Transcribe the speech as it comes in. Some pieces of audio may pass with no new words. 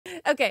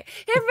Okay.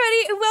 Hey,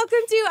 everybody, and welcome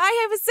to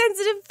I Have a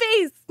Sensitive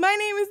Face. My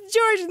name is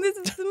George, and this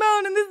is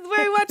Simone, and this is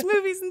where we watch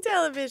movies and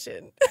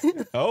television.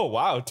 Oh,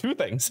 wow. Two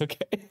things.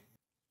 Okay.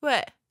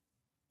 What?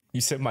 You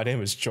said my name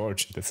is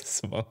George, and this is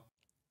Simone.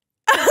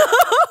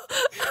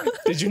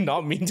 Did you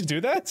not mean to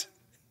do that?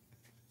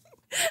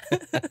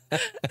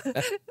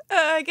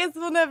 I guess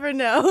we'll never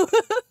know.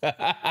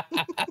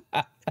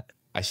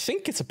 I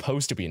think it's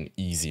supposed to be an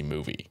easy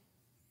movie.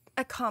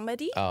 A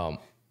comedy?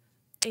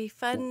 A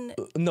fun,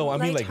 No, I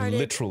mean like lighthearted-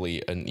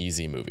 literally an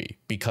easy movie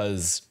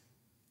because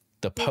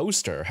the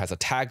poster has a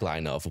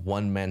tagline of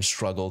 "One man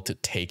struggle to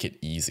take it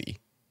easy."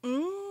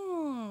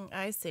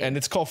 I see. And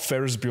it's called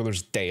Ferris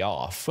Bueller's Day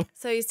Off.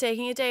 So he's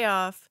taking a day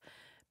off,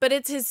 but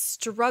it's his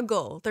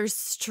struggle. There's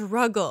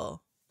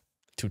struggle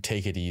To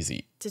take it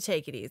easy. to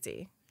take it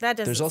easy. That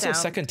doesn't There's also sound... a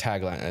second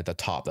tagline at the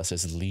top that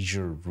says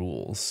leisure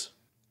rules.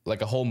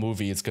 Like a whole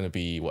movie, it's going to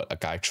be a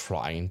guy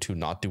trying to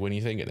not do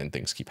anything and then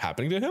things keep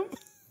happening to him.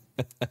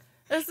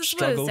 This is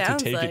Struggle what it to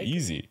sounds take like. it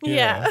easy.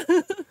 Yeah.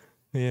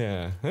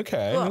 Yeah.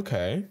 Okay. Cool.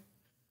 Okay.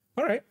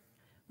 All right.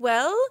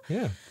 Well,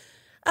 Yeah.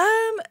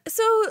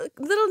 so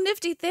little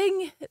nifty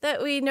thing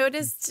that we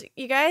noticed,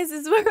 you guys,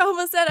 is we're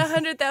almost at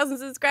 100,000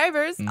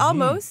 subscribers.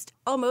 Almost,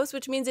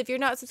 which means if you're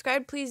not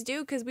subscribed, please do,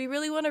 because we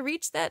really want to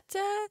reach that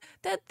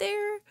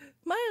there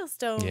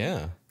milestone.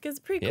 Yeah. Because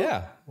it's pretty cool.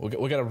 Yeah.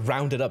 We got to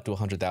round it up to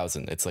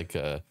 100,000. It's like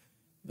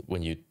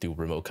when you do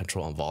remote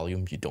control on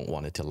volume, you don't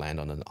want it to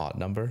land on an odd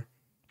number.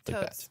 Like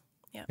that. Totes.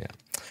 Yeah. Yeah.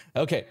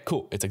 Okay,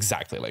 cool. It's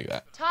exactly like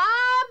that. Tom!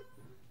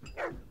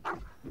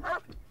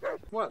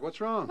 What?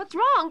 What's wrong? What's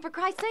wrong? For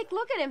Christ's sake,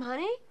 look at him,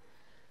 honey.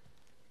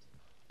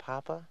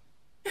 Papa,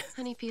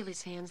 Honey, feel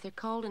his hands. They're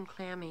cold and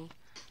clammy.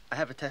 I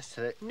have a test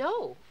today.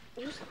 No.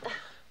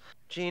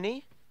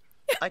 Jeannie,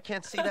 I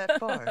can't see that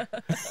far.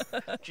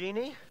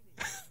 Jeannie?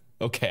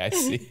 Okay, I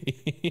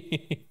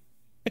see.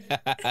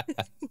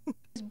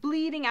 It's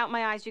bleeding out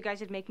my eyes. You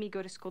guys would make me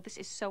go to school. This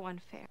is so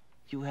unfair.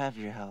 You have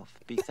your health.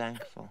 Be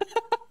thankful.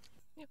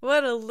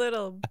 What a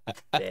little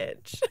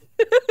bitch.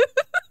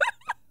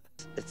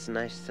 It's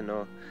nice to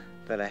know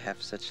that I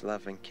have such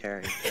love and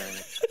caring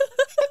parents.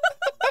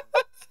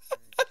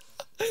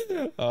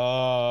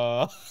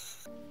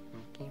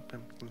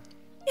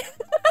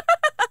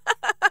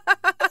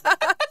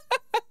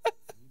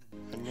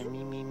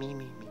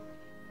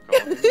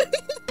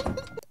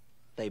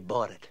 They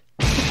bought it.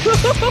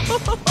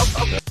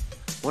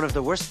 One of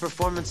the worst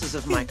performances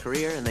of my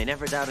career, and they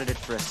never doubted it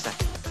for a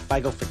second. If I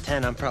go for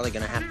 10, I'm probably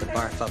gonna have to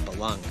barf up a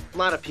lung. A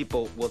lot of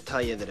people will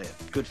tell you that a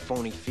good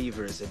phony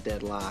fever is a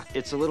deadlock.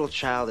 It's a little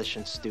childish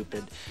and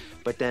stupid,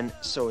 but then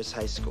so is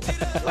high school.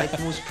 Life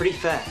moves pretty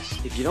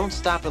fast. If you don't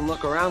stop and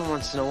look around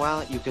once in a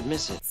while, you could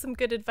miss it. Some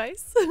good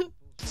advice. It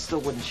still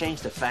wouldn't change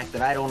the fact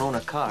that I don't own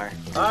a car.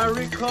 I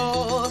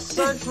recall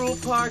Central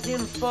Park in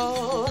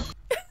fall.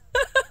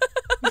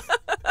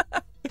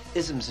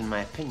 Isms, in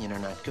my opinion, are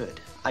not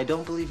good. I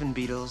don't believe in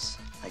Beatles.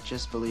 I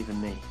just believe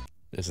in me.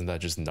 Isn't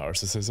that just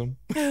narcissism?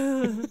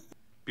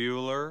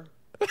 Bueller.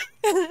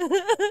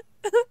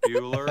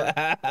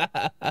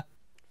 Bueller.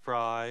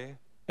 Fry.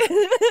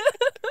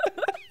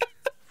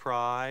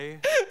 Fry.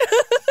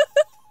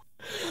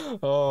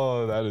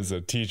 Oh, that is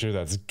a teacher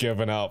that's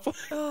given up.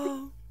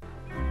 I'm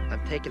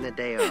taking the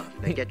day off.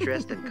 Now get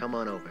dressed and come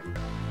on over.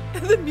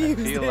 The I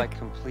music. feel like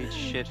complete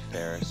shit,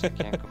 Ferris. I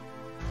can't go.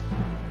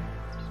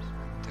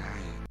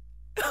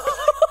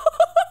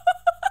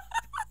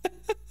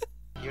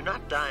 You're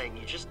not dying.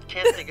 You just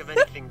can't think of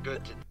anything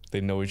good to do.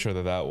 They know each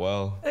other that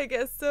well. I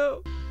guess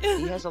so.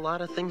 He has a lot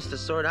of things to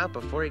sort out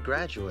before he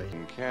graduates.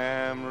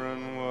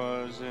 Cameron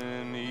was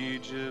in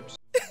Egypt.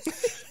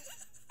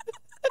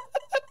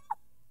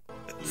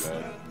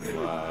 Let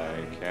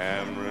my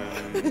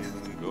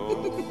Cameron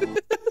go.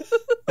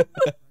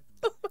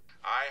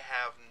 I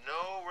have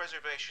no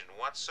reservation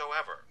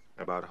whatsoever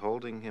about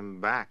holding him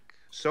back.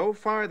 So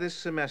far this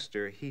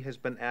semester, he has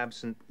been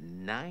absent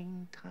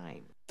 9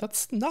 times.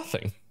 That's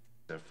nothing.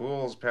 The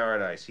fool's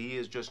paradise. He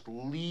is just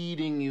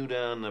leading you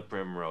down the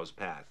primrose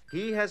path.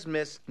 He has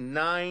missed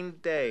 9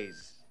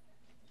 days.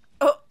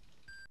 Oh.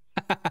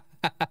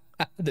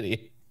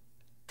 Did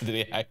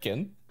he hack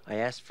in? I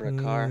asked for a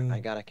car. I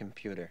got a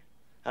computer.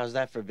 How's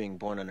that for being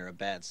born under a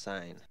bad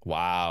sign?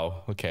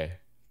 Wow. Okay.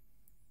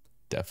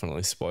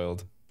 Definitely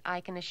spoiled.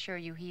 I can assure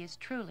you he is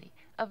truly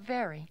a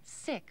very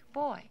sick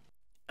boy.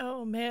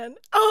 Oh, man.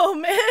 Oh,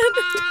 man.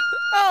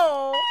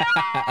 Oh.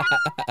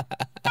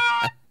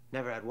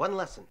 Never had one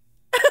lesson.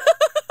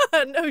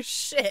 No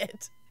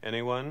shit.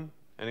 Anyone?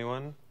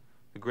 Anyone?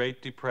 The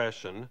Great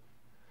Depression.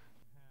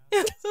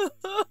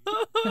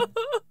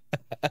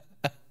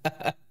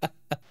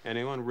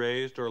 Anyone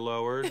raised or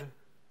lowered?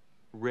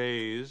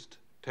 Raised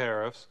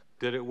tariffs.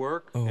 Did it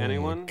work? Oh,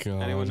 Anyone?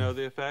 God. Anyone know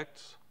the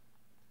effects?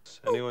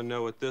 Anyone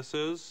know what this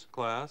is,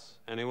 class?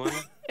 Anyone?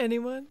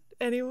 Anyone?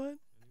 Anyone?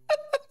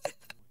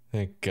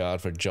 Thank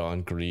God for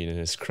John Green and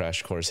his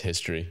crash course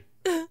history.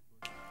 A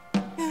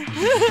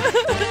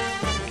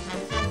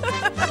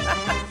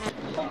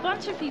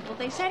bunch of people.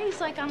 They said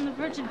he's like on the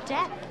verge of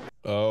death.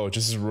 Oh,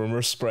 just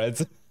rumor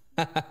spreads.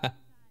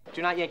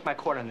 Do not yank my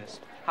cord on this.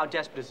 How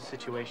desperate is the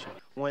situation?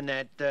 When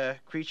that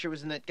creature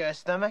was in that guy's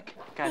stomach?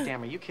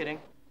 Goddamn, are you kidding?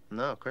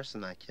 No, of course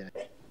I'm not kidding.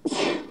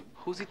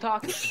 Who's he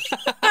talking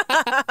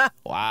to?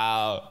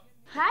 Wow.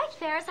 Hi,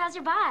 Ferris. How's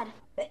your bod?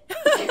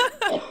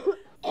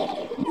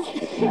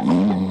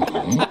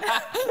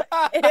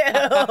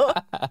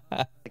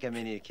 I think I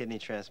may need a kidney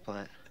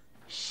transplant.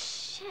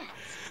 Shit.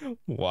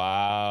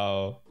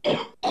 Wow.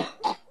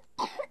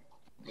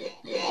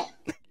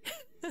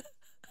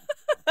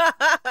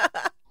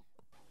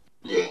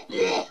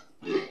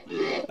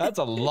 That's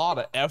a lot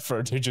of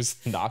effort to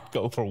just not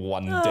go for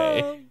one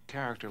day.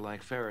 Character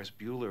like Ferris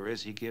Bueller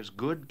is he gives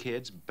good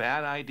kids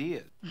bad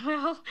ideas.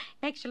 Well,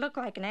 makes you look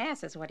like an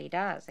ass is what he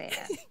does, Ed.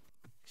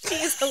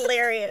 She's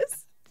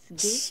hilarious.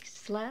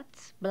 Geeks,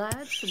 sluts,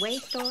 bloods,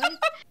 waste stories.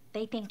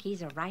 They think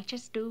he's a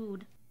righteous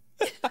dude.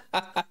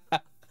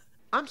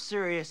 I'm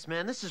serious,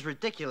 man. This is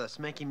ridiculous,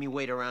 making me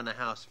wait around the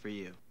house for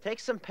you. Take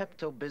some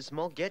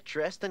Pepto-Bismol, get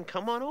dressed, and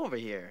come on over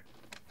here.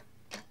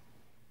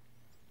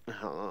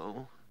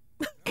 Hello.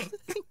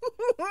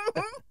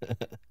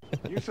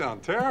 You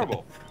sound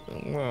terrible.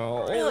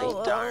 Well,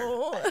 Really? Darn.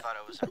 I thought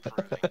I was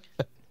improving.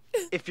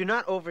 If you're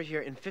not over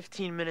here in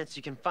 15 minutes,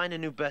 you can find a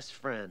new best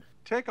friend.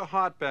 Take a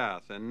hot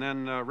bath and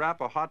then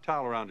wrap a hot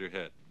towel around your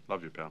head.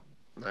 Love you, pal.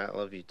 I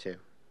love you, too.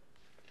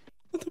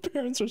 the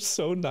parents are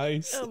so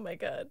nice. Oh my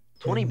god.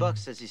 $20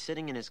 says he's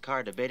sitting in his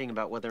car debating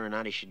about whether or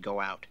not he should go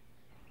out.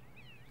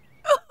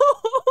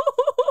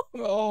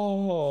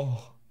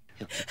 Oh.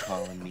 He'll keep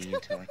calling me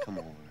until I come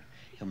over.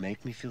 He'll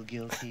make me feel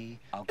guilty.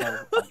 I'll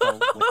go.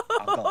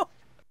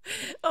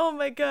 Oh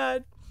my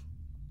god.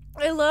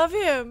 I love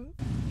him.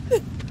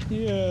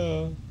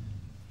 Yeah.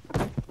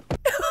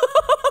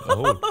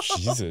 Oh,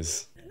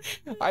 Jesus.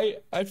 I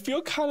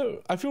feel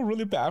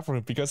really bad for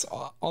him because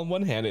on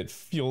one hand it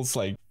feels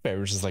like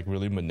Ferris is like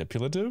really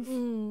manipulative.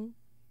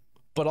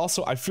 But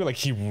also I feel like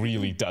he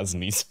really does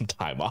need some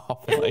time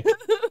off. Like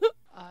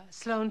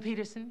Sloane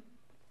Peterson,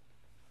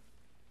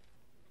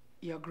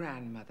 your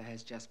grandmother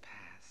has just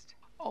passed.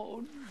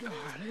 Oh,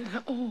 darling.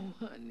 Oh,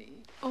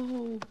 honey.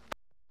 Oh.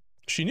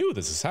 She knew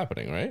this is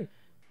happening, right?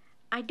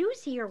 I do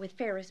see her with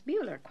Ferris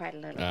Bueller quite a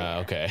little bit.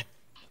 Okay.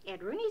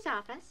 Ed Rooney's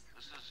office.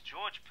 This is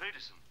George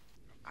Peterson.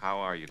 How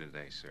are you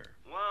today, sir?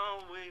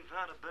 Well, we've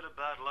had a bit of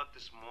bad luck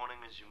this morning,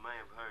 as you may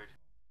have heard.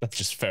 That's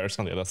just Ferris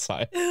on the other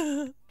side. Got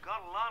a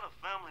lot of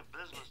family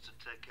business to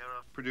take care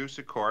of. Produce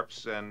a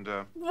corpse and,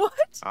 What?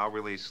 I'll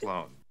release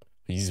Sloane.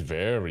 He's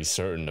very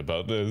certain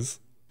about this.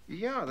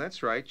 Yeah,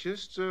 that's right.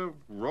 Just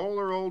roll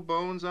her old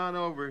bones on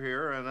over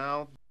here and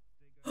I'll...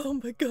 Oh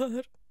my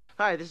god.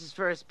 Hi, this is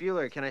Ferris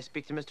Bueller. Can I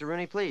speak to Mr.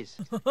 Rooney, please?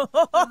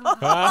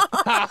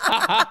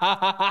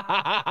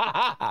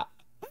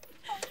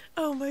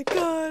 Oh my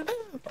god.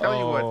 Tell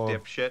you what,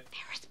 dipshit.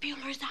 Ferris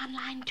Bueller's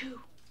online too.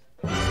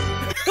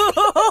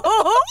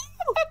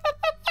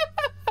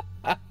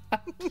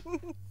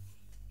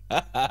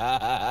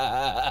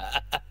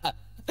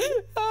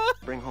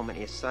 Bring home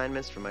any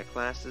assignments for my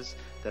classes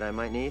that I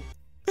might need.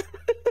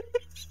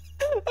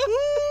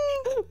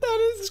 That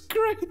is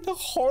great. The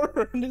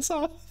horror in his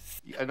eyes.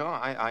 No,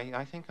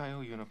 I think I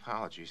owe you an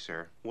apology,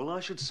 sir. Well, I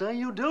should say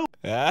you do.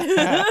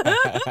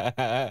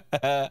 A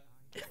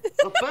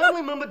A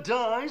family member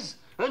dies,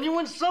 and you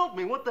insult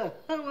me. What the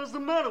hell is the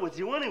matter with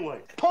you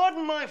anyway?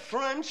 Pardon my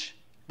French,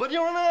 but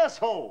you're an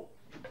asshole.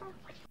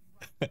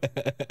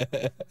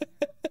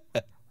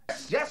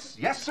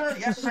 Yes,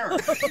 sir.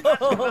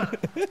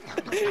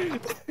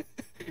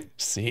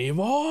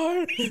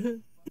 Seymour?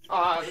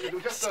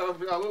 Just a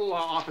little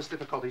office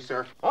difficulty,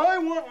 sir. I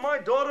want my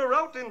daughter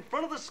out in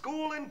front of the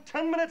school in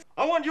 10 minutes.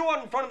 I want you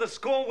out in front of the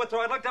school with her.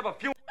 I'd like to have a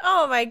few...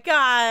 Oh my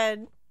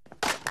god.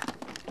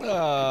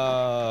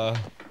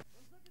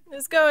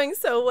 It's going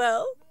so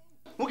well.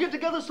 We'll get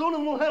together soon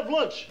and we'll have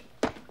lunch.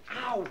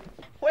 Ow!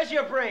 Where's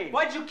your brain?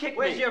 Why'd you kick me?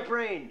 Where's your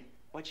brain?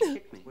 Why'd you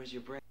kick me? Where's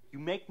your brain? You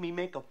make me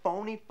make a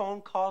phony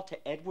phone call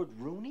to Edward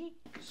Rooney?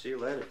 See you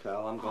later,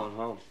 pal. I'm going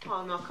home.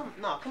 Oh, no, come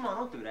on,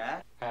 don't do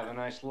that. Have a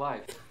nice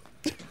life.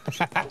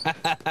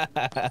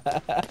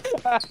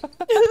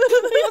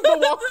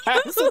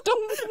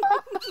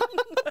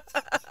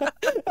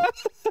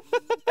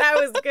 That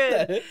was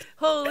good.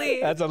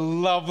 Holy. That's a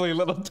lovely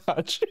little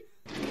touch.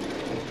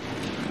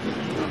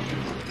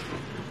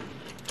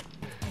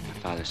 My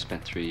father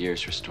spent 3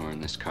 years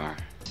restoring this car.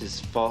 It's his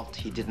fault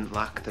he didn't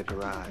lock the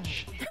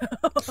garage.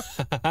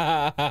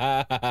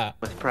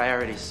 With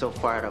priorities so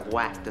far out of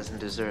whack, doesn't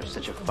deserve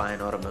such a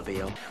fine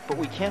automobile. But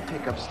we can't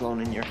pick up Sloane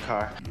in your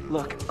car.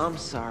 Look, I'm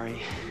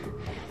sorry.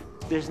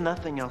 There's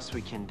nothing else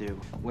we can do.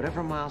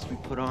 Whatever miles we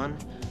put on,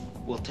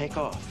 we'll take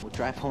off. We'll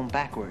drive home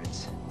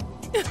backwards.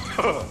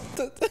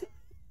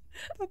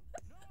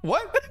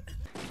 What?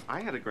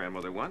 I had a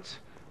grandmother once.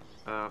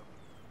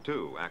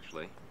 Two,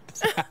 actually.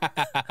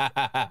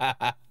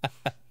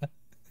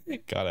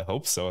 God, I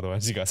hope so.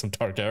 Otherwise, you got some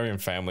Targaryen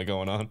family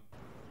going on.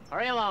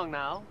 Hurry along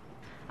now.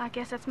 I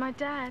guess that's my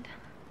dad.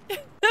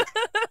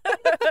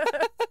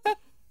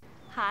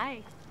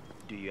 Hi.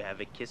 Do you have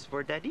a kiss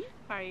for Daddy?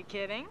 Are you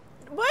kidding?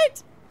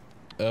 What?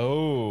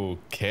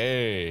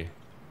 Okay.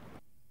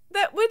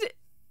 That would...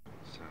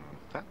 So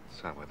that's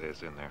how it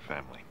is in their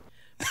family.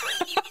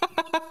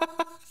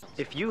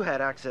 If you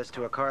had access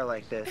to a car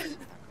like this,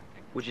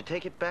 would you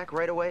take it back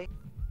right away?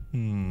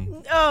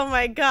 Oh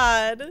my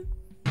god.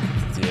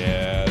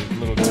 Yeah,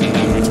 little teen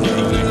average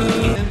girly.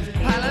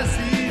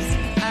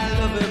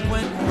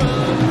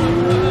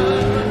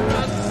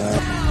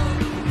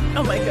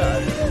 Oh my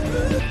god.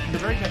 You're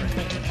very generous.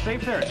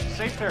 Save Ferris.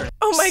 Save Ferris.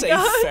 Oh my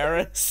god. Save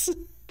Ferris.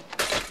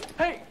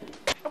 Hey,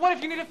 what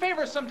if you need a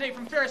favor someday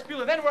from Ferris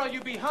Bueller? Then where'll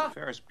you be, huh?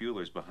 Ferris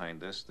Bueller's behind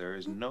this. There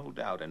is no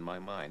doubt in my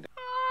mind.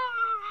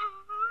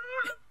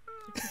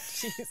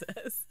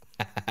 Jesus.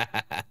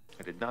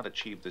 I did not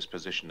achieve this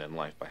position in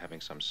life by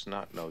having some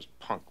snot-nosed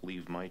punk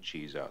leave my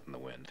cheese out in the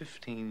wind.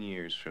 15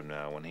 years from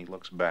now, when he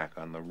looks back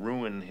on the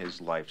ruin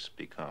his life's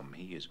become,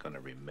 he is going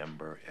to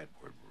remember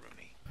Edward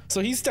Rooney.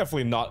 So he's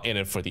definitely not in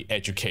it for the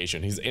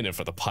education. He's in it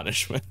for the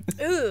punishment.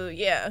 Ooh,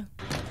 yeah.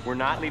 We're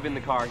not leaving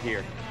the car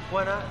here.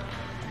 Why not?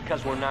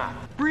 Because we're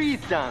not.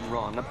 Breathed on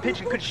wrong. A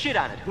pigeon could shit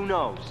on it. Who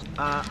knows?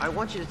 I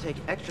want you to take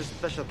extra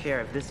special care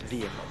of this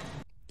vehicle.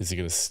 Is he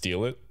gonna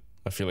steal it?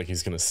 I feel like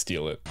he's gonna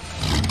steal it.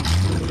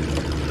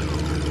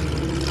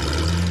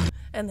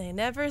 And they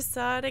never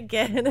saw it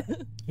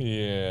again.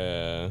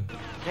 Yeah.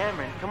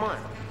 Cameron, come on.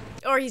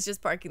 Or he's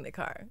just parking the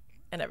car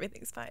and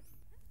everything's fine.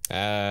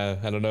 I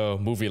don't know.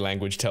 Movie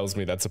language tells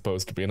me that's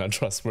supposed to be an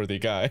untrustworthy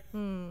guy.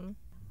 Oh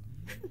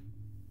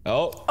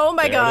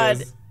my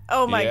god.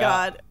 Oh my Yeah.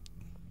 god.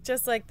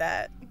 Just like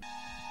that.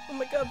 Oh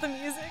my god, the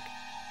music.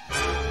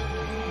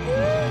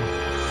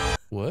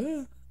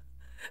 What?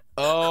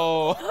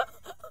 Oh.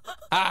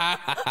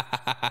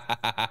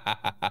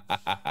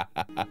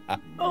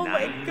 Oh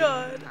my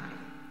god.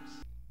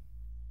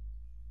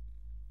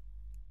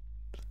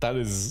 That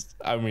is,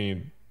 I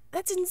mean...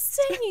 That's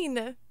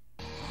insane.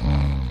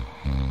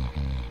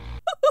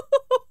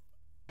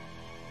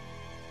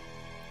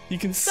 You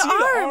can see The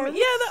arm. Yeah,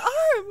 the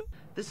arm.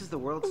 This is the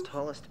world's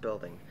tallest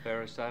building.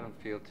 Ferris, I don't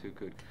feel too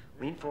good.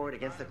 Lean forward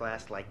against the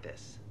glass like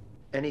this.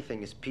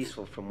 Anything is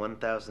peaceful from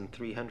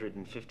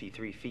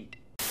 1,353 feet.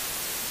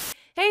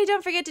 Hey,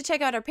 don't forget to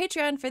check out our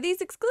Patreon for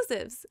these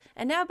exclusives.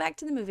 And now back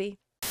to the movie.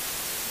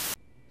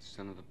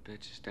 Son of a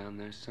bitch is down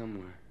there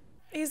somewhere.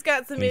 He's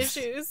got some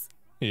issues.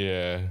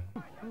 Yeah.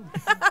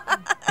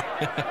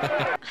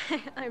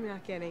 I'm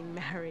not getting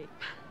married.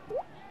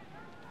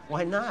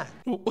 Why not?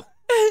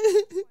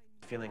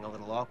 Feeling a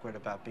little awkward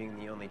about being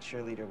the only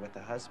cheerleader with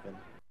a husband.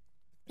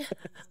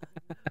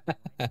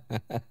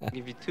 I'll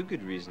give you two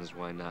good reasons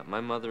why not.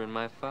 My mother and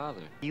my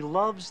father. He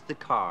loves the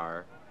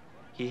car.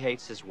 He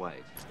hates his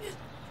wife.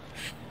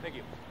 Thank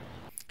you.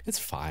 It's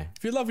fine.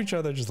 If you love each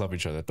other, just love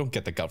each other. Don't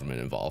get the government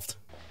involved.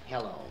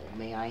 Hello,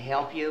 may I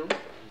help you?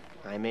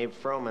 I'm Abe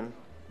Froman.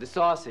 The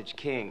Sausage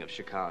King of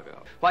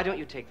Chicago. Why don't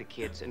you take the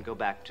kids and go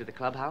back to the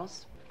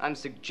clubhouse? I'm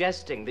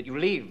suggesting that you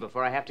leave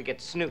before I have to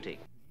get snooty.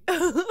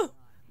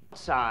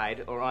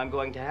 Outside, or I'm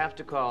going to have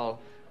to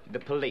call the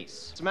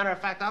police. As a matter of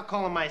fact, I'll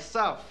call him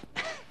myself.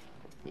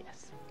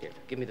 Yes. Here,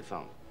 give me the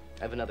phone.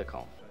 I have another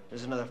call.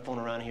 There's another phone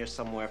around here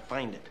somewhere.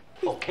 Find it.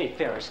 Okay,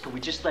 Ferris, can we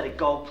just let it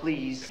go,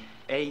 please?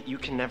 A, you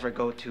can never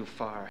go too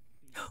far.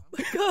 Oh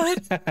my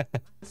god.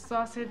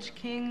 Sausage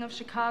King of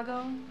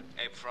Chicago.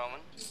 Abe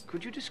Froman,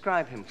 could you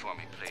describe him for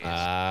me, please?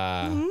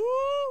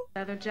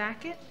 Leather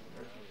jacket.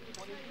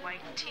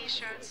 White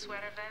t-shirt,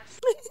 sweater vest.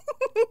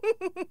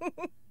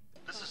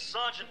 This is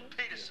Sergeant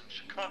Peterson,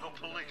 Chicago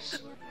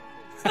Police.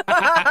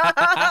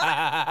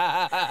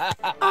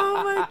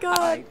 Oh my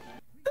god.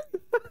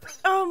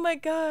 Oh my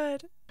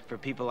god. For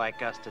people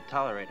like us to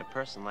tolerate a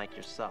person like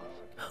yourself.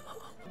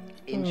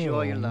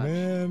 Enjoy your lunch.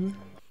 Man.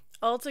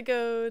 All to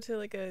go to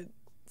like a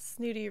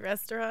snooty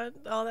restaurant,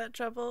 all that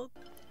trouble.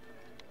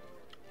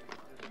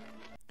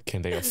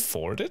 Can they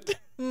afford it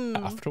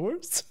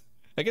afterwards?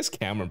 I guess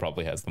Cameron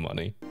probably has the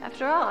money.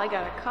 After all, I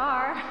got a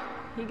car.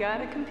 He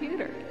got a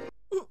computer.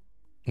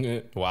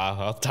 Wow,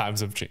 how times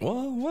have changed.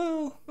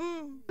 Well.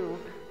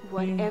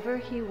 Whatever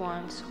he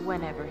wants,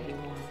 whenever he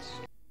wants.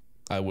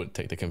 I would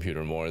take the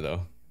computer more,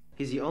 though.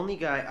 He's the only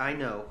guy I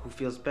know who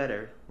feels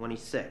better when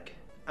he's sick.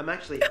 I'm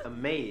actually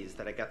amazed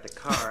that I got the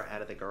car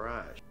out of the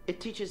garage. It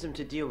teaches him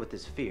to deal with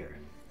his fear.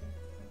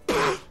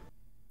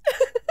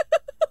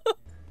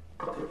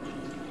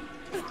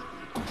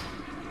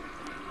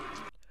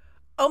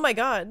 Oh my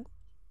god.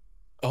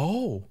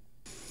 Oh.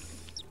 I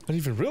didn't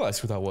even realize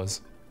who that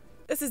was.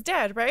 This is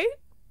Dad, right?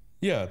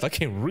 Yeah, that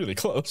came really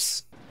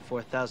close.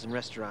 4,000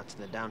 restaurants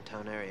in the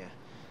downtown area.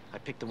 I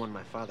picked the one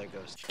my father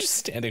goes to. Just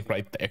standing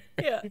right there.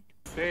 Yeah.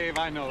 Dave,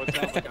 I know it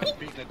sounds like I'm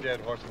beating a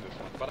dead horse in this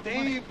one, but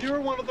Dave, you're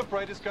one of the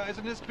brightest guys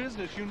in this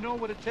business. You know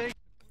what it takes.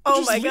 Oh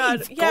Just my leave. god.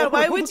 Go Yeah,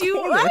 why around would the you?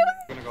 corner. Why?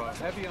 We're gonna go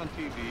heavy on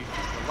TV,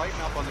 and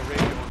lighten up on the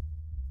radio.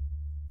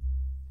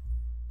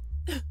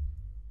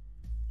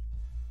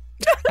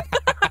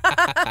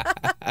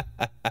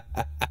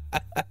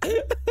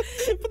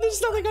 But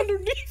there's nothing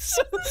underneath,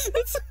 so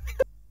it's...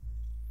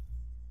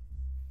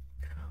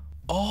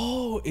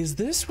 Oh, is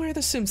this where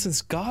The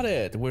Simpsons got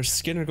it? Where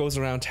Skinner goes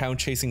around town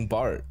chasing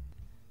Bart?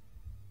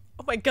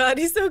 Oh my god,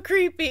 he's so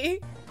creepy.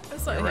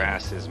 That's not Your him.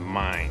 ass is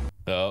mine.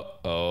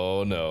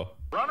 Oh no.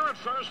 Runner at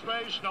first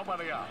base,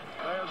 nobody out.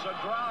 There's a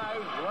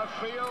drive, left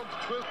field,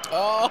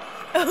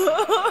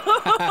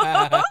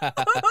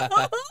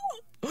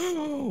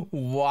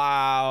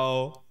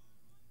 Wow.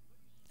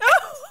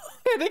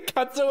 And it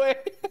cuts away.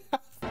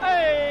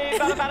 Hey,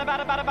 bada bada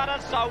bada bada bada,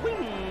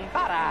 swing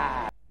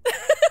bada.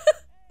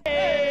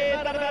 Hey,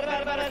 bada bada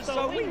bada bada,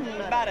 swing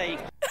bada.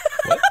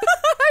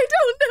 I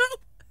don't know.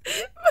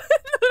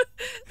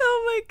 Oh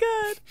my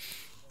god.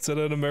 Is that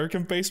an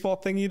American baseball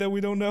thingy that we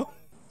don't know?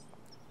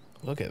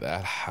 Look at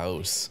that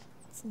house.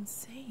 It's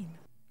insane.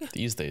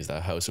 These days,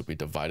 that house would be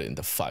divided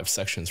into 5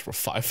 sections for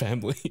 5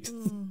 families.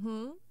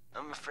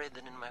 I'm afraid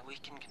that in my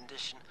weakened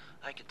condition,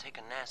 I could take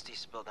a nasty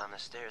spill down the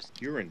stairs.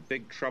 You're in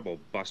big trouble,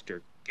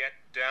 Buster. Get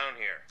down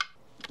here.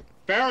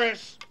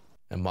 Ferris!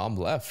 And Mom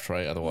left,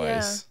 right?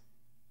 Otherwise.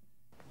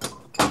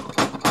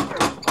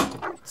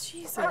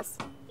 Jesus.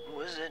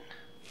 Who is it?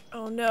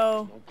 Oh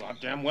no. Oh,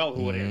 goddamn well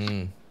who it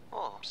is.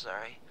 Oh, I'm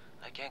sorry.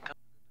 I can't come.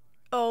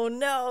 Oh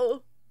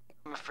no.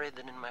 I'm afraid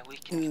that in my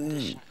weakened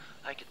condition,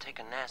 I could take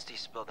a nasty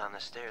spill down the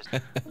stairs.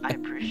 I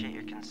appreciate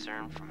your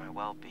concern for my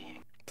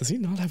well-being. Does he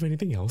not have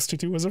anything else to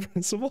do as a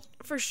principal?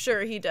 For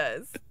sure he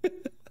does. I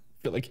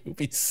feel like he would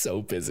be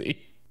so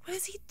busy. What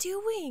is he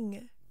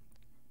doing?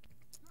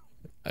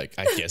 I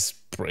guess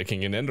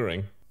breaking and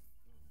entering.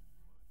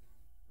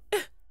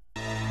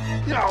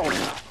 No!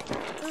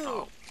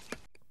 Oh.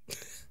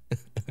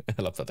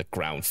 I love that the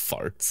ground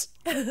farts.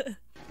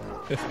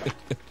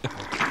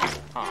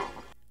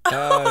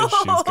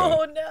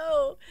 Oh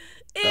no.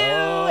 Ew, ew.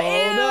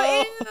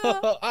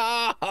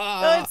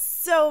 Oh, it's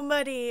so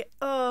muddy.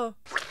 Oh.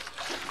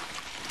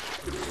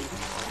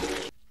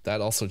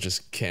 That also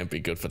just can't be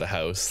good for the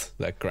house,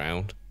 that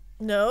ground.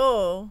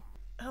 No.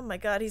 Oh my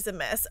god, he's a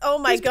mess. Oh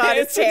my god,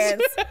 his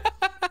pants.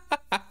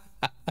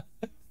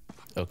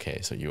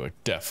 Okay, so you are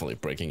definitely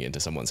breaking into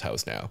someone's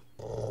house now.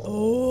 Oh.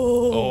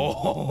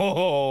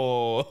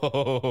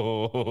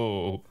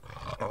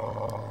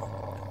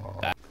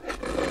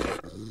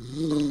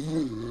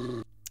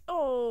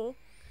 Oh.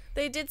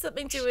 They did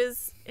something to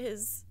his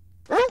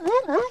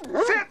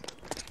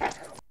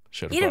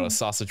Should have brought a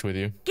sausage with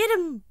you. Get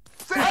him.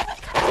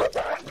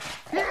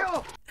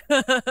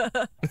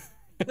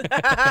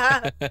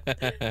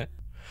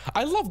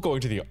 I love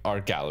going to the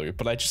art gallery,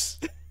 but I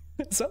just...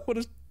 Is that what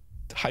a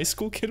high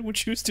school kid would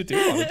choose to do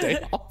on a day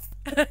off?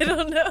 I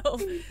don't know.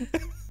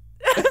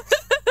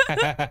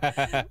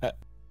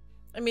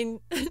 I mean,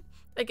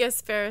 I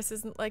guess Ferris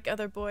isn't like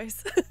other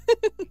boys.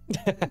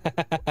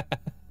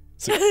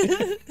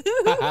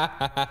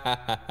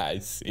 I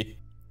see.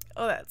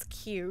 Oh, that's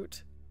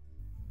cute.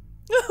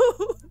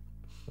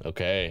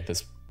 Okay,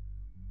 this...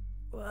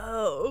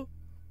 Whoa.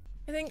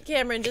 I think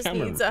Cameron just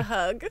needs a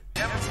hug.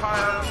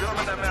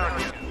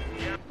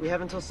 We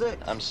have until 6.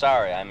 I'm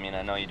sorry. I mean,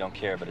 I know you don't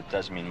care, but it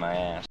does mean my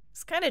ass.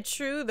 It's kind of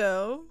true,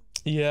 though.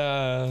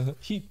 Yeah,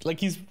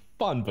 he's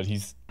fun, but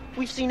he's...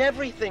 We've seen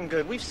everything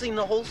good. We've seen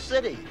the whole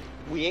city.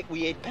 We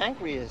ate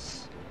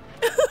pancreas.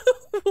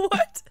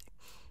 What?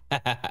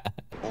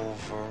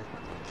 Over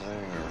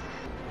there.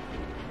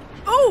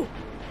 Oh!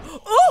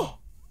 Oh!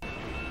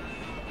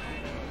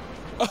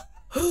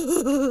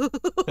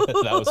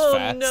 That was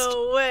fast.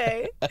 No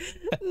way.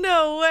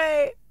 No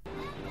way.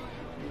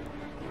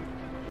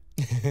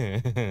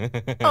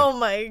 Oh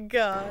my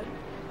god.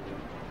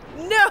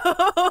 No!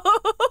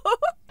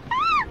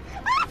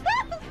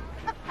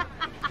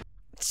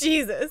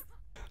 Jesus.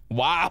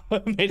 Wow,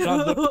 made it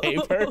on the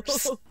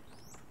papers.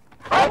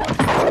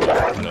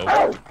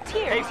 Nope.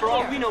 Hey, for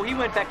all we know, he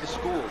went back to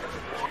school.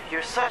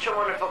 You're such a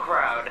wonderful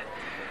crowd.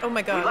 Oh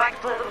my god. We'd like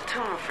to play a little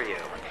tune for you.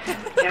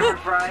 Cameron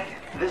Fry,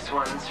 this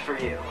one's for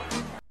you.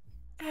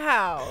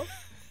 How?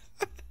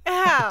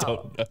 How?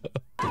 Don't know.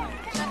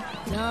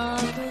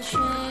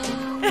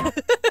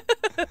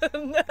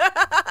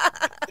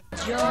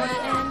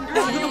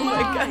 Oh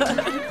my god.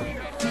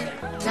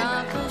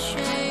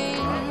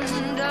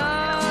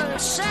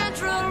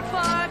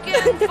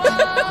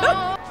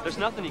 There's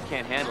nothing he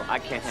can't handle. I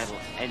can't handle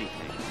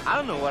anything. I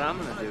don't know what I'm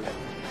gonna do.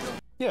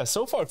 Yeah,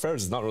 so far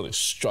Ferris is not really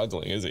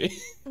struggling, is he?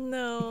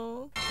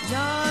 No.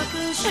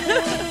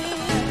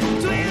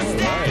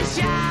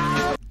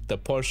 The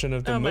portion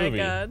of the Oh my movie.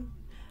 god.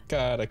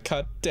 Gotta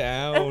cut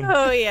down.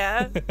 Oh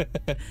yeah.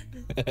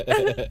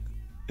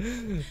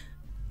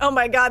 Oh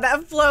my god,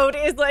 that float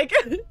is like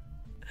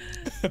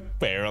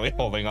Barely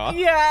holding on.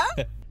 yeah.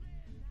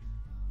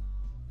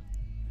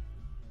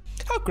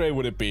 How great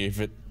would it be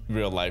if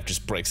real life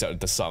just breaks out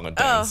into song and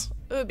dance? Oh,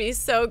 it would be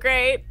so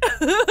great.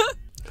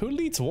 Who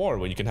leads war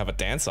when you can have a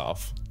dance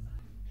off?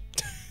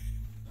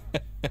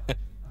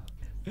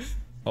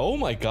 Oh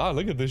my god,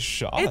 look at this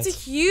shot.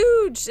 It's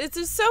huge. It's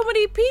just so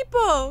many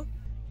people.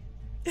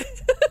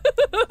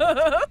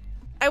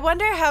 I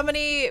wonder how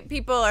many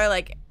people are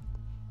like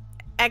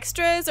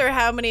extras or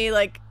how many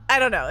like I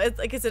don't know. It's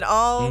like is it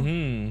all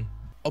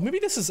Oh, maybe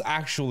this is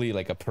actually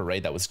like a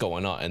parade that was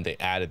going on and they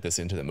added this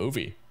into the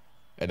movie.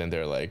 And then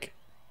they're like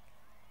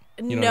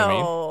you know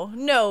what I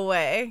mean? No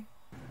way.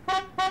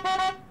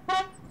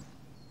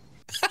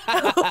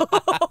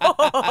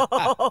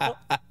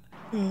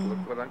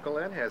 Look what Uncle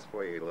Ed has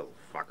for you, little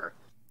fucker.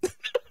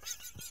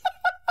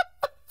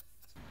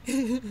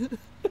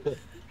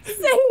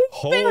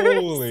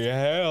 Holy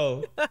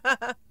hell.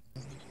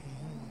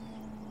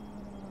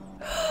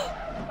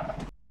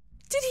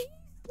 Did he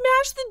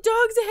smash the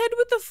dog's head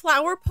with the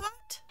flower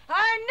pot?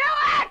 I knew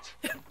it!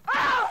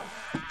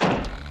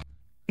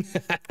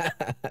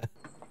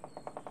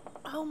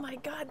 Oh my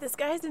god, this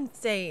guy's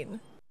insane.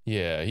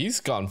 Yeah, he's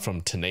gone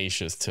from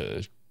tenacious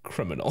to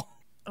criminal.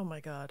 Oh my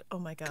god, oh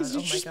my god, Because oh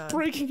he's my just god.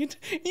 breaking it.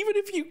 Even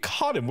if you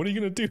caught him, what are you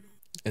going to do?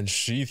 And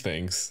she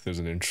thinks there's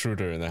an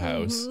intruder in the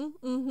house.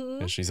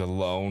 And she's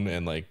alone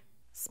and like...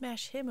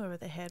 Smash him over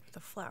the head with a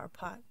flower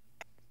pot.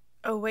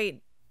 Oh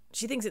wait,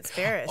 she thinks it's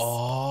Ferris.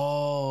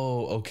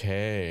 Oh,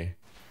 okay.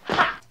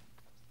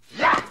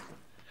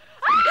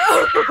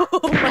 Oh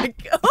my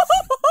god.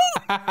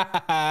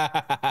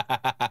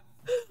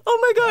 Oh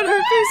my god, her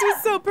face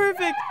was so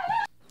perfect.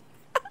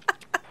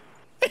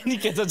 And he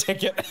gets a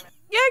ticket.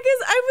 Yeah,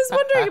 because I was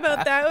wondering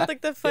about that with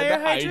like the fire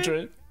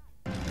hydrant.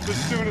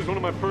 This suit is one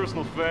of my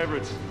personal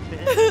favorites.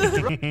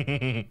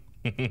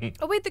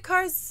 Oh wait, the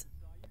cars.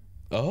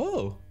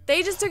 Oh.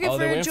 They just took it for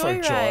they a went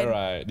joyride. for a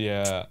joyride,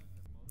 yeah.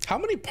 How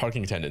many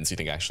parking attendants do you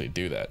think actually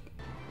do that?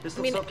 This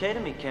looks okay to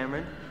me,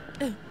 Cameron.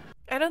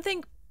 I don't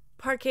think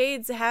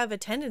parkades have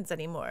attendants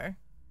anymore.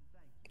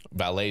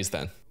 Valets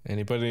then.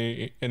 Any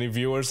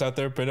viewers out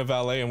there been a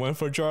valet and went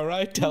for a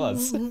joyride? Tell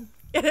us.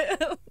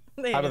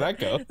 How did that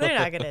go? They're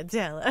not gonna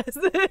tell us.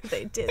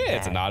 They did that.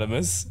 It's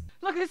anonymous.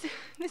 Look,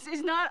 this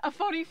is not a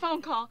phony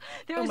phone call.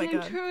 There's an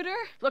intruder.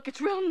 Look,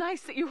 it's real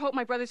nice that you hope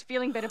my brother's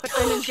feeling better, but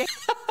I'm in jail.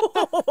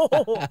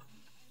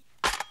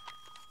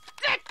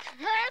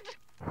 Dickhead!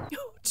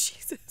 Oh,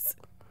 Jesus.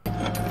 To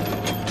add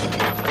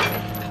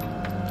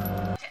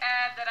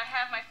that I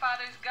have my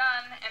father's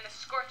gun and a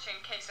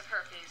scorching case of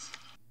herpes.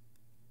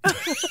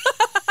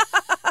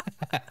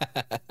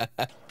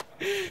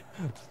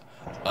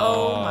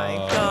 Oh my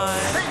god.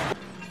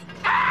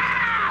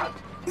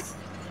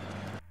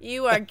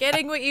 You are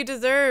getting what you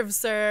deserve,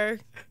 sir.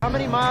 How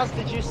many miles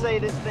did you say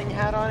this thing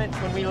had on it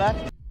when we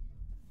left?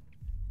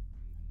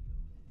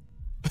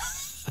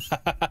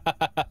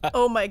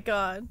 Oh my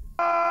god.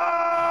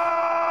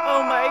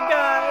 Oh my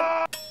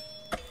god.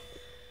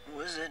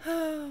 What was it?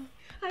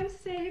 I'm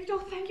saved. Oh,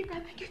 thank you,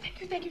 God. Thank you, thank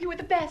you, thank you. You were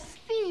the best.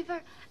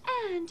 Fever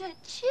and a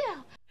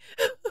chill.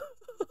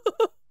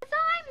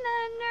 I'm the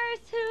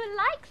nurse who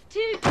likes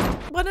to...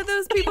 One of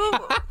those people...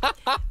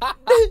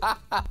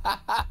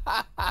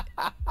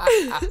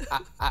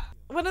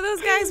 One of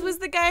those guys was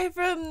the guy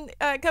from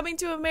Coming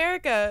to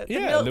America.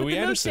 Yeah, Louis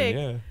Anderson,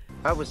 yeah.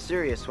 I was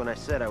serious when I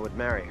said I would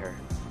marry her.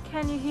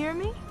 Can you hear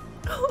me?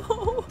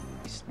 Oh.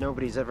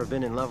 Nobody's ever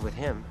been in love with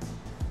him.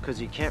 Because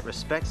you can't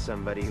respect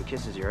somebody who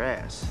kisses your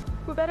ass.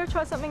 We better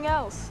try something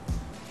else.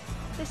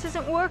 This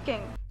isn't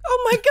working.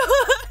 Oh my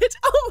god!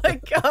 Oh my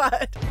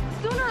god!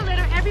 Sooner or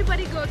later,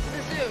 everybody goes to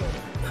the zoo.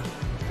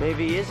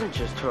 Maybe he isn't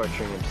just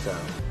torturing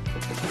himself.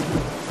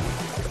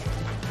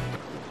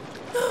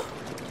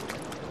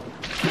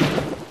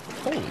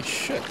 Holy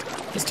shit.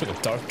 This took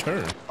a dark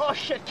turn. Oh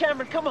shit,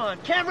 Cameron, come on,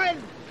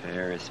 Cameron!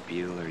 Ferris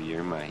Bueller,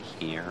 you're my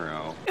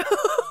hero.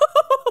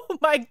 Oh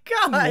my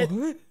god!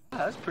 What?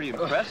 That's pretty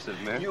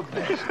impressive, man. You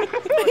bitch.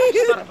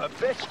 You son of a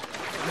bitch.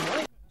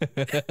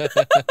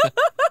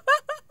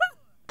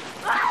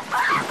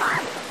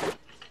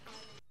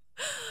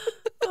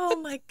 Oh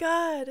my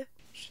god.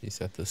 She's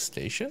at the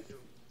station?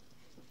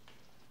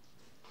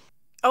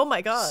 Oh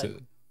my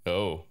god.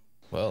 Oh,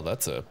 well,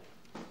 that's a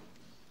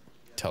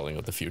telling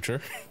of the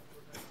future.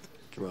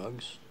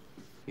 Drugs?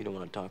 You don't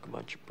want to talk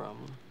about your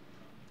problem?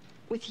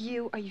 With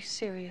you, are you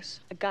serious?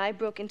 A guy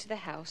broke into the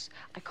house,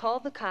 I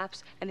called the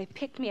cops, and they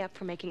picked me up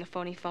for making a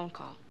phony phone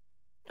call.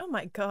 Oh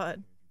my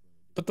god.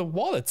 But the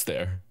wallet's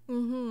there.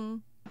 Mm-hmm.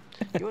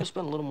 You want to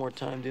spend a little more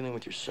time dealing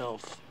with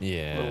yourself.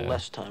 Yeah. A little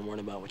less time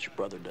worrying about what your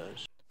brother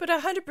does. But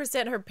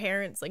 100% her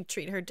parents, like,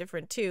 treat her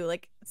different, too.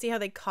 Like, see how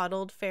they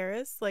coddled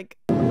Ferris? Like...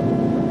 You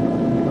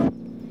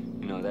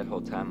know, that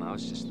whole time I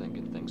was just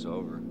thinking things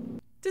over.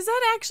 Does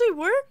that actually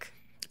work?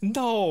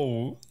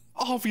 No,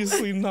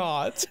 obviously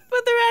not.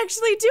 But they're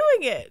actually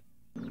doing it.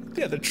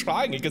 Yeah, they're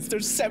trying it because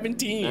they're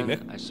 17.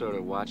 And I sort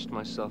of watched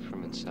myself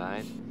from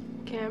inside.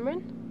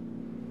 Cameron?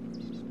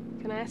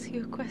 Can I ask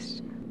you a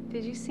question?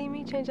 Did you see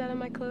me change out of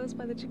my clothes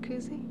by the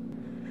jacuzzi?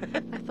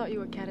 I thought you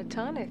were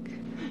catatonic.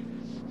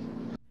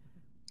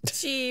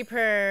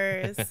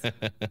 Cheapers.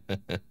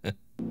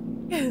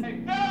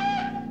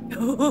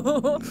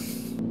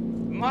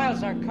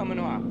 Miles aren't coming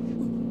off.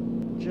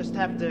 Just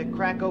have to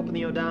crack open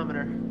the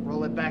odometer,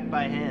 roll it back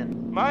by hand.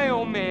 My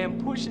old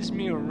man pushes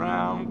me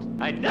around.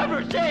 I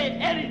never say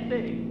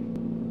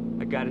anything.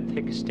 I gotta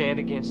take a stand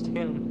against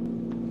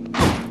him.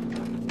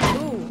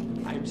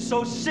 I'm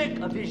so sick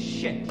of his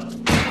shit.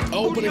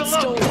 Oh, but it's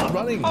still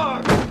running.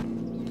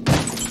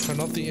 Turn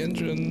off the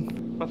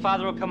engine. My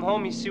father will come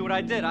home, you see what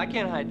I did. I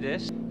can't hide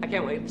this. I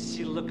can't wait to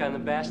see the look on the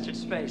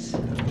bastard's face.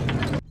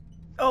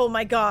 Oh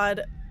my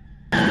god.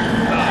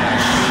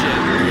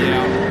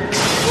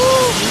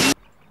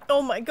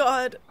 Oh my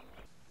god.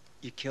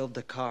 You killed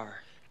the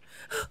car.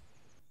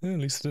 At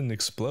least it didn't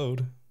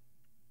explode.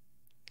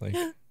 Like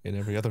in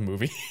every other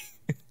movie.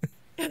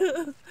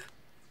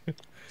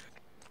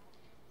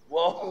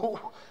 Whoa.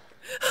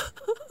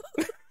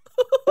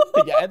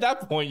 Yeah, at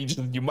that point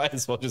you might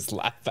as well just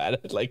laugh at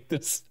it like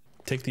this.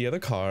 Take the other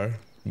car,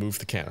 move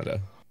to Canada.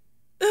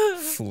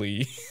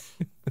 Flee.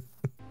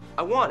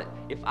 I want it.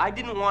 If I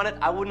didn't want it,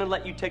 I wouldn't have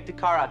let you take the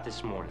car out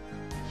this morning.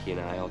 He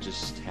and I'll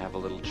just have a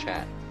little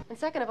chat. And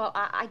second of all,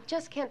 I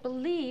just can't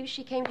believe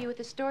she came to you with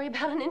a story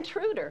about an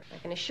intruder. I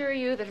can assure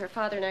you that her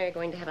father and I are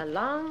going to have a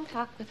long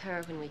talk with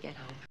her when we get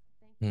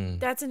home.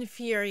 That's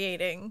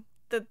infuriating.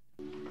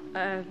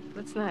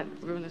 Let's not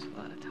ruin this with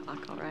a lot of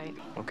talk, all right?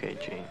 Okay,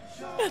 Jane.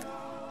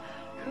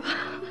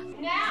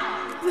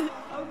 Now!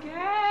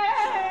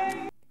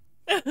 Okay!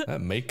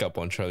 That makeup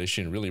on Charlie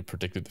Sheen really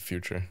predicted the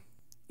future.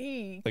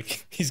 Eek.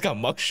 Like, he's got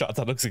mugshots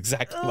that looks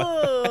exactly like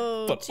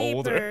Oh, that, but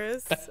older.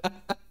 jeepers.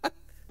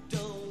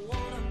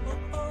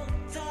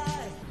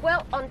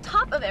 Well, on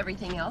top of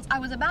everything else, I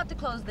was about to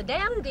close the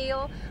damn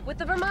deal with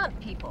the Vermont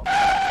people.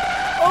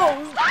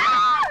 Oh!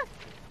 Ah!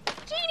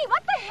 Jeannie,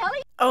 what the hell are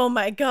you... Oh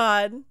my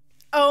god.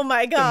 Oh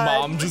my god.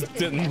 The mom just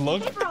didn't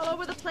look. Paper all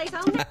over the place.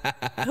 I'll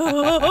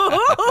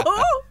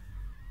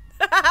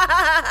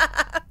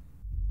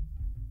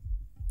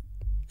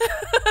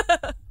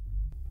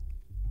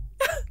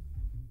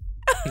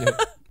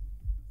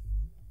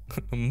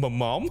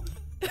Mom?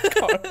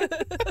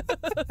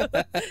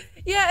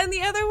 Yeah, and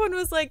the other one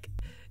was like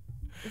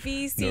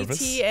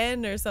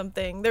VCTN or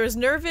something. There was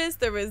nervous,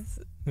 there was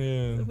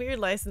weird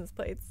license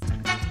plates.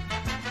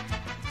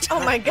 Oh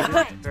my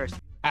god.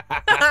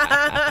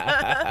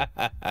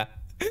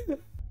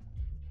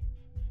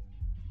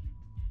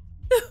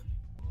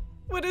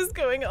 What is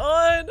going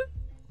on?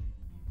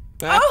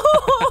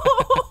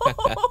 Oh!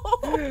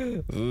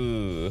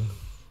 Ooh.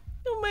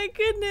 Oh my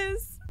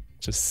goodness.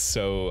 Just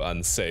so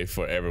unsafe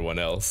for everyone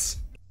else.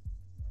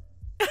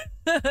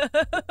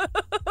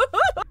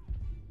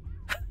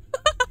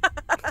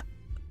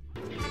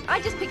 I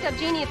just picked up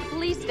Jeannie at the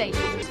police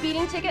station.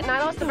 Speeding ticket, and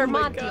I lost the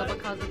Vermont deal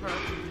because of her.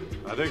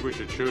 I think we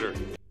should shoot her.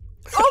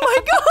 Oh my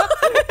god!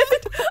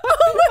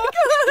 Oh my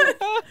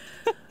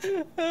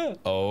god!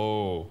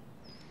 Oh.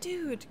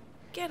 Dude,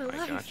 get a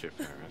life. I got you,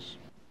 Ferris.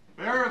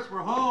 Ferris, we're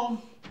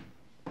home.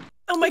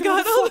 Oh my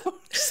god! Oh.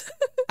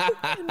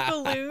 And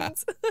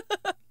balloons.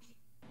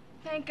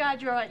 Thank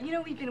God you're all right. You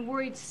know, we've been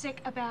worried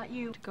sick about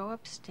you. Go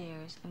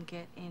upstairs and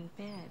get in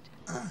bed.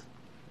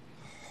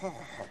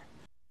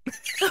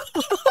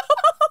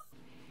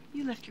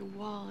 You left your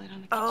wallet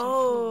on the kitchen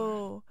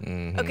floor.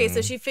 Okay,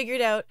 so she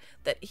figured out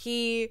that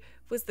he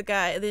was the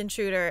guy, the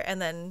intruder,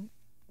 and then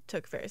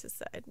took Ferris's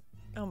side.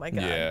 Oh my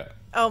god. Yeah.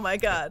 Oh my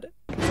god.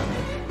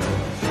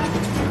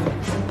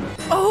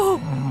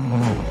 Oh!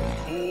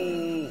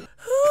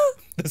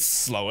 The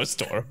slowest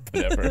door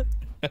ever.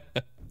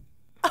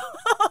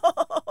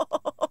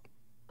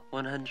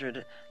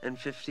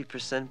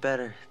 150%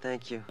 better,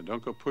 thank you.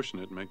 Don't go pushing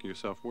it and making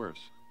yourself worse.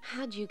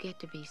 How'd you get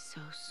to be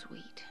so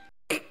sweet?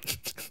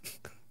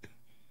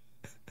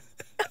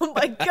 Oh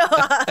my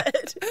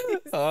god.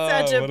 He's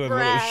such a what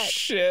brat. little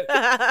shit.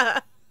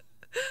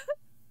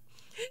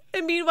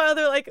 And meanwhile,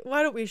 they're like,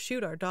 why don't we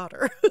shoot our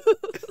daughter?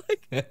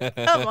 Like,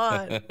 come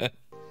on.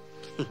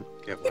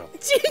 Get well.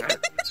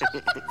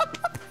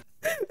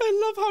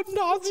 I love how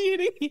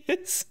nauseating he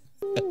is.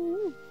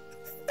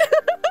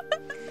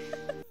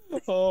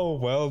 Oh,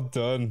 well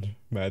done,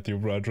 Matthew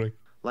Broderick.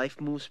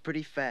 Life moves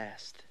pretty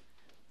fast.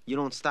 You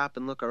don't stop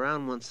and look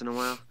around once in a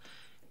while,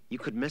 you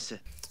could miss it.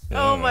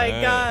 Oh my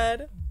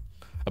god.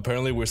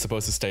 Apparently, we're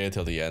supposed to stay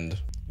until the end.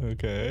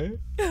 Okay.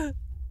 Oh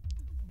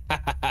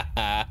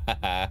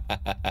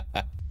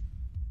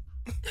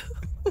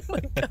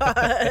my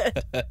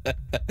god.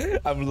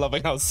 I'm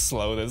loving how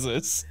slow this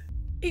is.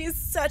 He's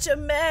such a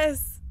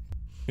mess.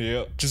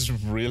 Yeah, just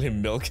really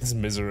milk his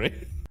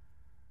misery.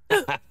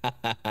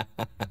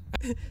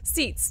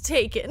 Seats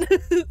taken.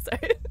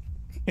 Sorry.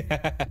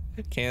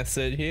 Can't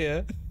sit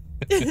here.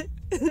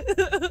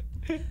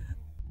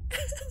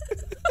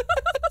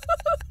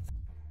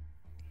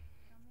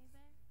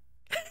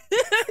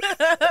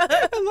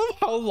 I love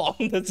how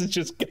long this is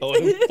just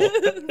going for.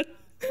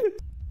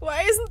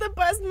 Why isn't the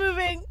bus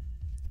moving?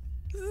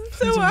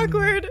 This is so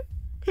awkward.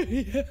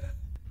 Yeah.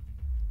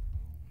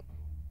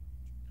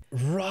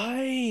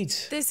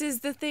 Right. This is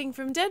the thing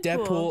from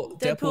Deadpool.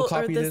 Deadpool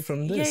copied it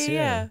from this,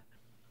 yeah.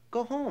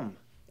 Go home.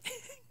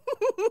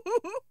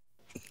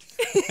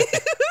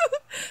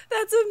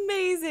 That's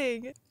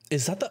amazing.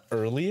 Is that the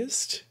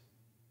earliest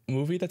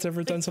movie that's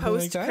ever done something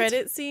like that?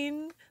 Post-credit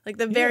scene? Like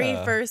the very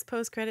first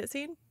post-credit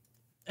scene?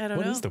 I don't know.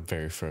 What is the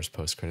very first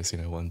post-credit scene,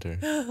 I wonder?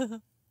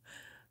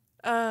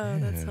 Oh,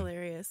 that's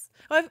hilarious.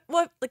 Well,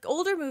 like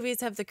older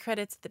movies have the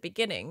credits at the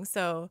beginning,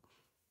 so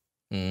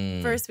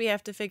first we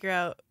have to figure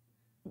out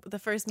the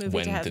first movie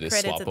When to have did it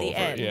credits swap at the over?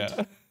 end.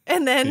 Yeah.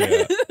 And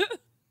then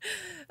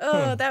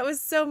Yeah. that was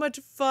so much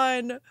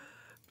fun.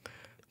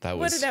 That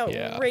What was an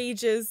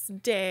outrageous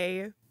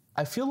day.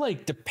 I feel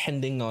like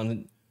depending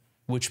on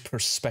which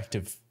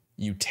perspective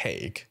you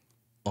take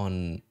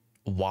on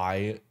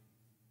why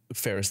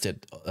Ferris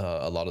did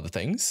a lot of the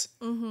things,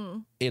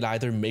 it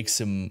either makes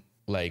him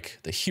like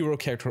the hero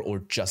character or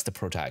just the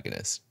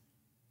protagonist,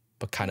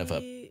 but kind of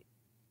a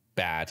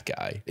bad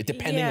guy,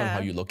 depending on how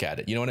you look at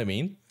it. You know what I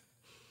mean?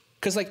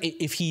 Because like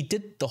if he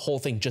did the whole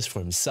thing just for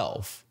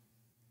himself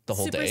the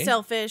whole Super day,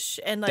 selfish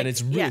and like then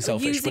it's really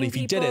selfish. But if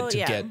he did it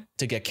people,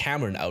 to get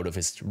Cameron out of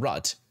his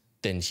rut,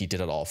 then he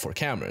did it all for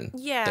Cameron.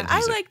 Yeah,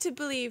 I like to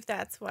believe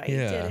that's why he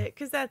did Yeah. it,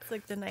 because that's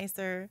like the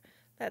nicer.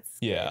 That's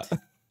Yeah. good.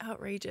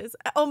 Outrageous.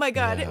 Oh my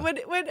god. Yeah.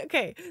 When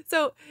okay,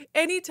 so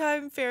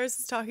anytime Ferris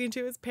is talking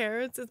to his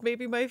parents, it's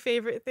maybe my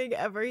favorite thing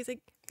ever. He's like,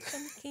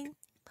 pumpkin,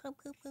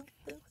 pumpkin,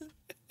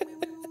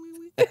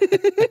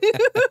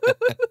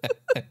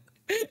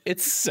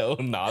 It's so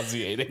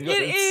nauseating. But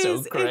It it's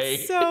is. so great.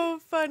 It's so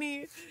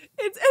funny.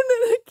 It's and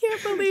then I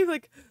can't believe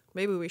like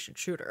maybe we should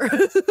shoot her.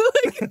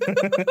 Like,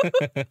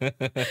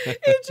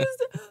 it's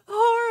just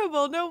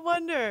horrible. No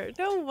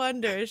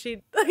wonder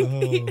she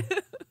like.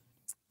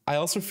 I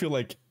also feel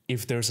like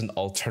if there's an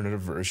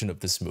alternative version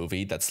of this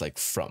movie that's like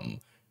from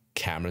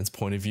Cameron's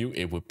point of view,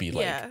 it would be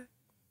like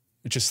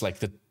just like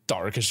the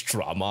darkest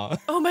drama.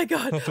 Oh my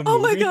god. of the Oh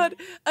my movie. god.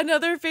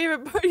 Another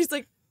favorite part. He's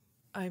like,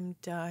 I'm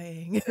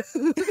dying.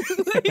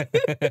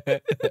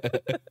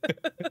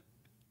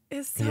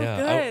 It's so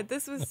good.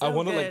 This was so I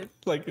want to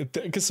good.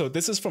 because so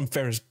this is from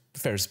Ferris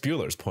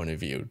Bueller's point of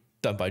view,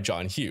 done by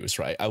John Hughes,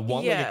 right? I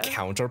want like a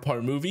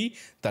counterpart movie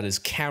that is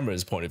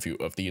Cameron's point of view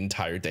of the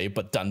entire day,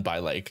 but done by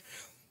like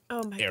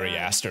Ari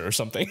Aster or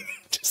something.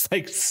 Just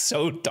like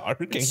so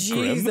dark and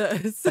grim.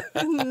 Jesus.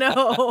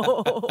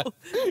 No.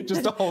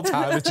 Just the whole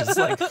time it's just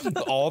like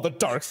all the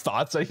dark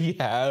thoughts that he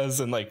has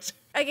and like.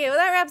 Okay, well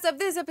that wraps up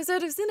this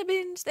episode of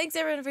Cinebinge. Thanks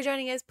everyone for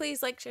joining us.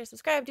 Please like, share,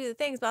 subscribe, do the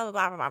things, blah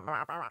blah blah blah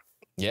blah blah blah.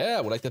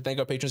 Yeah, we'd like to thank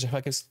our patrons for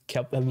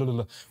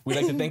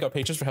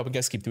helping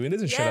us keep doing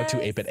this. And shout out to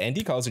 8-Bit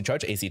Andy, Carlos in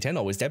Charge, AC10,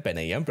 Always Dead, Ben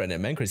AM,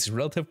 Brendan Man, Chris's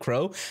Relative,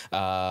 Crow,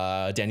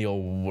 Daniel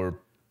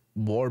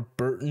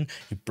Warburton.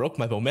 You broke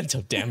my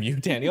momentum, damn you,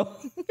 Daniel.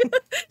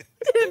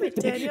 Damn it,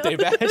 Daniel.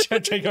 Dave Ash,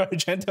 Jacob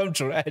Argentum,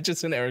 Drew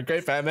Atchison, Eric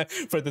Great Fatman,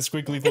 for the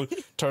Squiggly Blue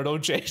Turtle,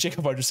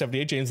 Jacob Archer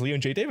 78, James Lee,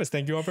 and Jay Davis.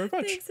 Thank you all very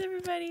much. Thanks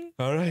everybody.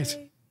 All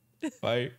right. Bye.